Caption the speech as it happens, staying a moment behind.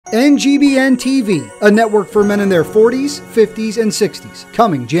NGBN TV, a network for men in their 40s, 50s, and 60s,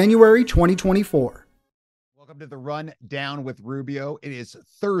 coming January 2024. Welcome to the Rundown with Rubio. It is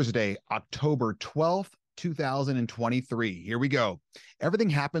Thursday, October 12th, 2023. Here we go.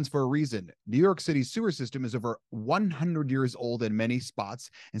 Everything happens for a reason. New York City's sewer system is over 100 years old in many spots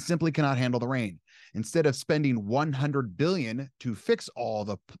and simply cannot handle the rain. Instead of spending $100 billion to fix all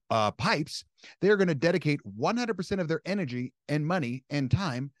the pipes, they're going to dedicate 100% of their energy and money and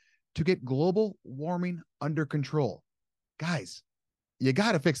time to get global warming under control. Guys, you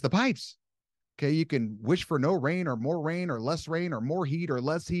got to fix the pipes. Okay, you can wish for no rain or more rain or less rain or more heat or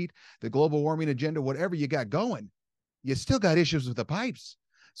less heat, the global warming agenda, whatever you got going, you still got issues with the pipes.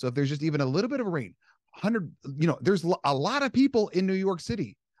 So if there's just even a little bit of rain, there's a lot of people in New York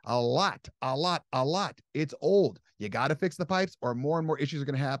City, a lot. It's old. You got to fix the pipes or more and more issues are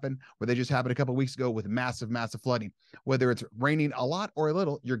going to happen where they just happened a couple of weeks ago with massive flooding. Whether it's raining a lot or a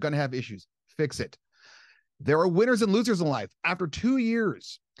little, you're going to have issues. Fix it. There are winners and losers in life. After 2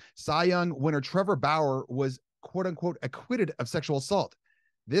 years, Cy Young winner Trevor Bauer was quote unquote acquitted of sexual assault.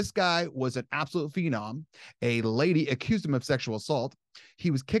 This guy was an absolute phenom. A lady accused him of sexual assault. He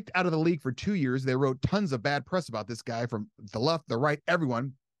was kicked out of the league for 2 years. They wrote tons of bad press about this guy from the left, the right,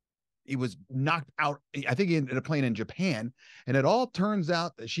 everyone. He was knocked out. I think he ended up playing in Japan. And it all turns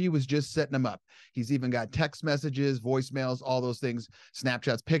out that she was just setting him up. He's even got text messages, voicemails, all those things,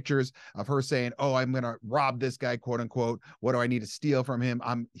 Snapchats, pictures of her saying, oh, I'm going to rob this guy, quote unquote. What do I need to steal from him?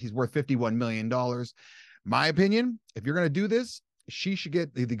 He's worth $51 million. My opinion, if you're going to do this, she should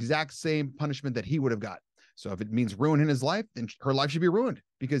get the exact same punishment that he would have got. So if it means ruining his life, then her life should be ruined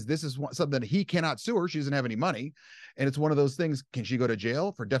because this is something that he cannot sue her. She doesn't have any money. And it's one of those things. Can she go to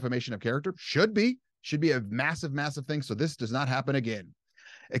jail for defamation of character? Should be a massive thing. So this does not happen again.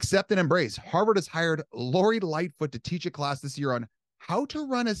 Accept and embrace. Harvard has hired Lori Lightfoot to teach a class this year on how to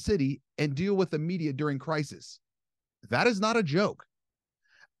run a city and deal with the media during crisis. That is not a joke.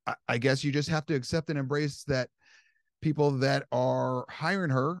 I guess you just have to accept and embrace that people that are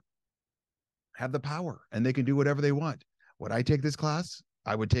hiring her have the power and they can do whatever they want. Would I take this class?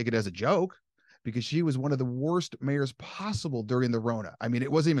 I would take it as a joke because she was one of the worst mayors possible during the Rona. I mean,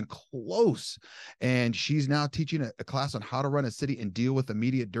 it wasn't even close. And she's now teaching a class on how to run a city and deal with the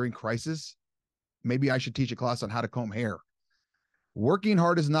media during crisis. Maybe I should teach a class on how to comb hair. Working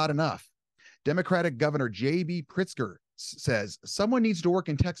hard is not enough. Democratic Governor J.B. Pritzker says someone needs to work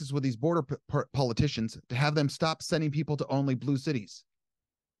in Texas with these border politicians to have them stop sending people to only blue cities.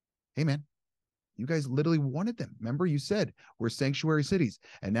 Hey, man. You guys literally wanted them. Remember, you said we're sanctuary cities.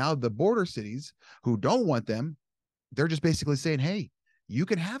 And now the border cities who don't want them, they're just basically saying, hey, you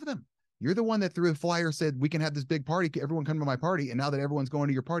can have them. You're the one that threw a flyer, said we can have this big party. Everyone come to my party. And now that everyone's going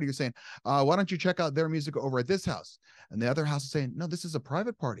to your party, you're saying, why don't you check out their music over at this house? And the other house is saying, no, this is a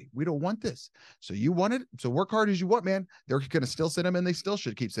private party. We don't want this. So you want it. So work hard as you want, man. They're going to still send them and they still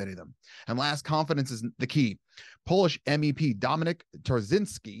should keep sending them. And last, confidence is the key. Polish MEP Dominik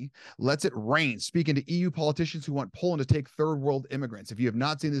Tarczysnki lets it rain, speaking to EU politicians who want Poland to take third world immigrants. If you have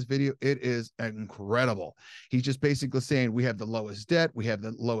not seen this video, it is incredible. He's just basically saying we have the lowest debt. We have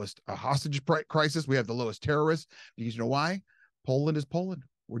the lowest hostage crisis. We have the lowest terrorists. Because you know why? Poland is Poland.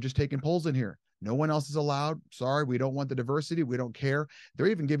 We're just taking Poles in here. No one else is allowed. Sorry, we don't want the diversity. We don't care. They're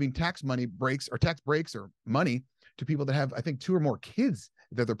even giving tax breaks or money to people that have, I think, 2 or more kids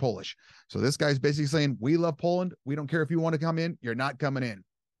that they're Polish. So this guy's basically saying, we love Poland. We don't care if you want to come in. You're not coming in.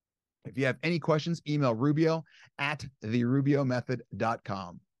 If you have any questions, email Rubio at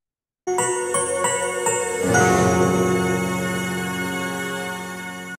therubiomethod.com.